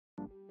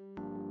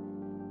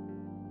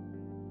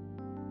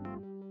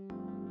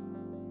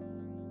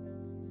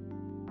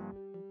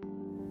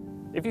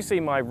If you see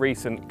my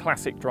recent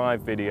classic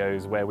drive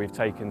videos where we've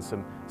taken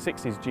some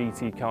 60s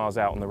GT cars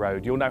out on the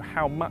road, you'll know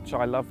how much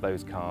I love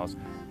those cars,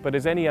 but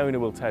as any owner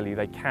will tell you,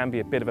 they can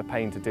be a bit of a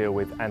pain to deal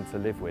with and to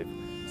live with.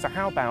 So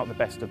how about the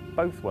best of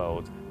both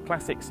worlds?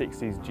 Classic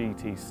 60s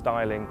GT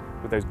styling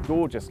with those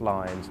gorgeous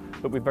lines,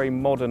 but with very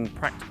modern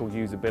practical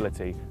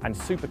usability and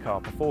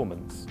supercar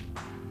performance.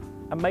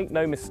 And make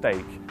no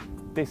mistake,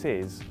 this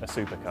is a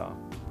supercar.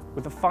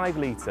 With a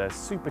 5-litre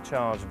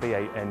supercharged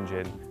V8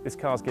 engine, this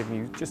car's giving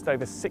you just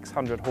over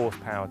 600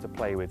 horsepower to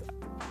play with.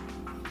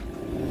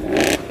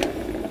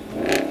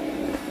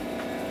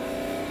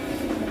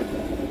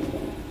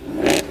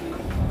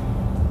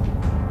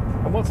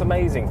 And what's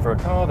amazing, for a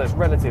car that's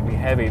relatively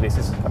heavy, this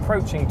is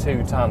approaching 2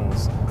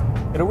 tonnes,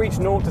 it'll reach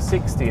 0 to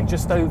 60 in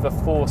just over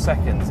 4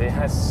 seconds. It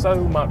has so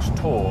much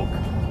torque,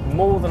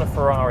 more than a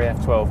Ferrari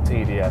F12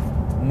 TDF,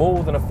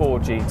 more than a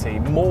Ford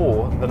GT,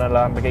 more than a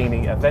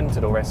Lamborghini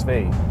Aventador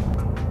SV.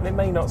 And it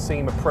may not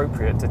seem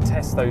appropriate to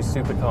test those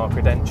supercar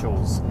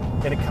credentials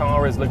in a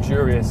car as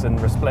luxurious and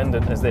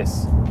resplendent as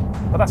this,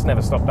 but that's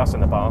never stopped us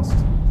in the past.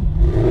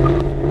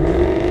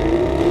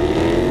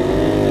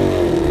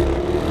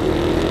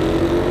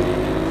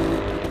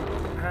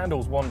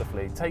 Handles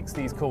wonderfully, takes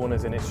these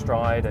corners in its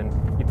stride, and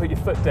you put your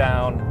foot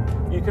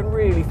down, you can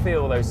really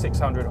feel those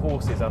 600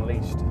 horses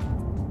unleashed.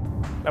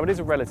 Now, it is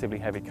a relatively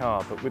heavy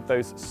car, but with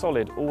those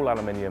solid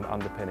all-aluminium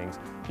underpinnings,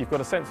 you've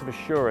got a sense of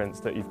assurance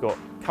that you've got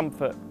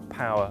comfort,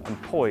 power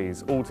and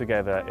poise all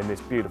together in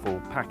this beautiful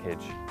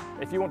package.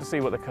 If you want to see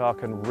what the car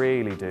can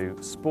really do,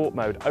 Sport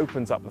Mode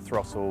opens up the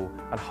throttle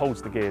and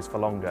holds the gears for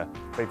longer.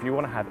 But if you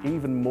want to have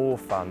even more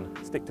fun,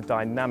 stick to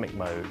Dynamic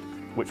Mode,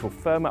 which will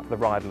firm up the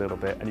ride a little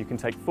bit, and you can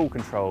take full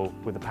control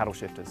with the paddle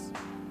shifters.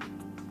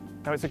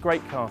 Now, it's a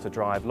great car to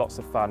drive, lots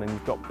of fun, and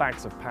you've got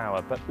bags of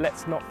power, but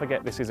let's not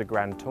forget this is a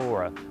Grand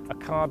Tourer, a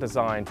car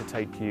designed to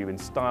take you in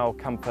style,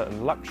 comfort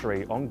and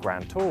luxury on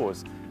Grand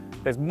Tours.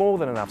 There's more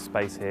than enough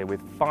space here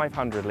with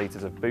 500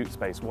 litres of boot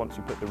space once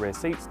you put the rear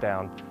seats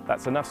down.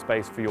 That's enough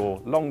space for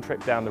your long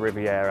trip down the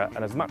Riviera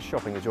and as much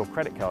shopping as your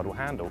credit card will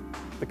handle.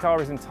 The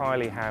car is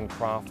entirely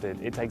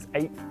handcrafted. It takes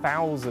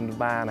 8,000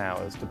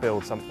 man-hours to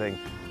build something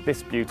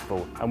this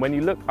beautiful, and when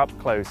you look up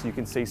close you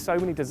can see so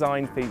many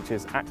design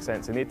features,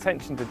 accents and the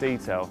attention to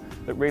detail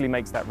that really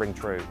makes that ring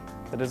true.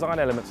 The design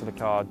elements of the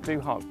car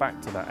do hark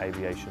back to that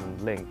aviation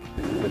link,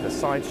 with the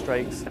side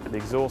strakes, the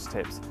exhaust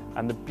tips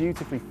and the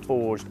beautifully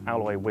forged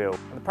alloy wheel.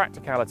 And the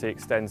practicality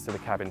extends to the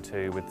cabin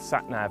too, with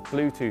sat-nav,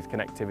 Bluetooth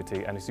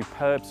connectivity and a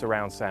superb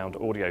surround sound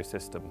audio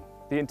system.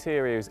 The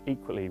interior is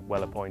equally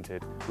well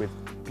appointed, with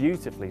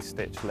beautifully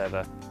stitched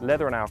leather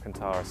and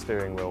Alcantara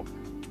steering wheel,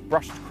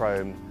 brushed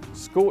chrome,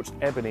 scorched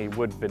ebony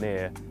wood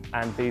veneer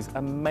and these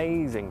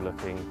amazing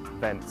looking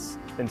vents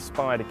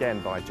inspired again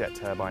by jet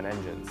turbine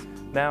engines.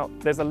 Now,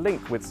 there's a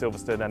link with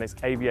Silverstone and its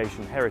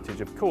aviation heritage,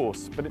 of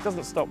course, but it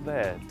doesn't stop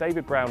there.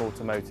 David Brown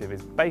Automotive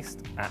is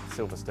based at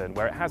Silverstone,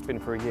 where it has been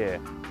for a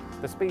year.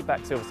 The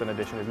Speedback Silverstone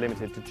edition is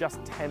limited to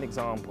just 10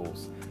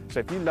 examples. So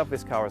if you love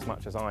this car as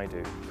much as I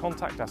do,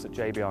 contact us at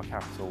JBR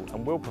Capital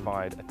and we'll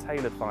provide a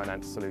tailored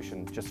finance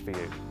solution just for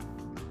you.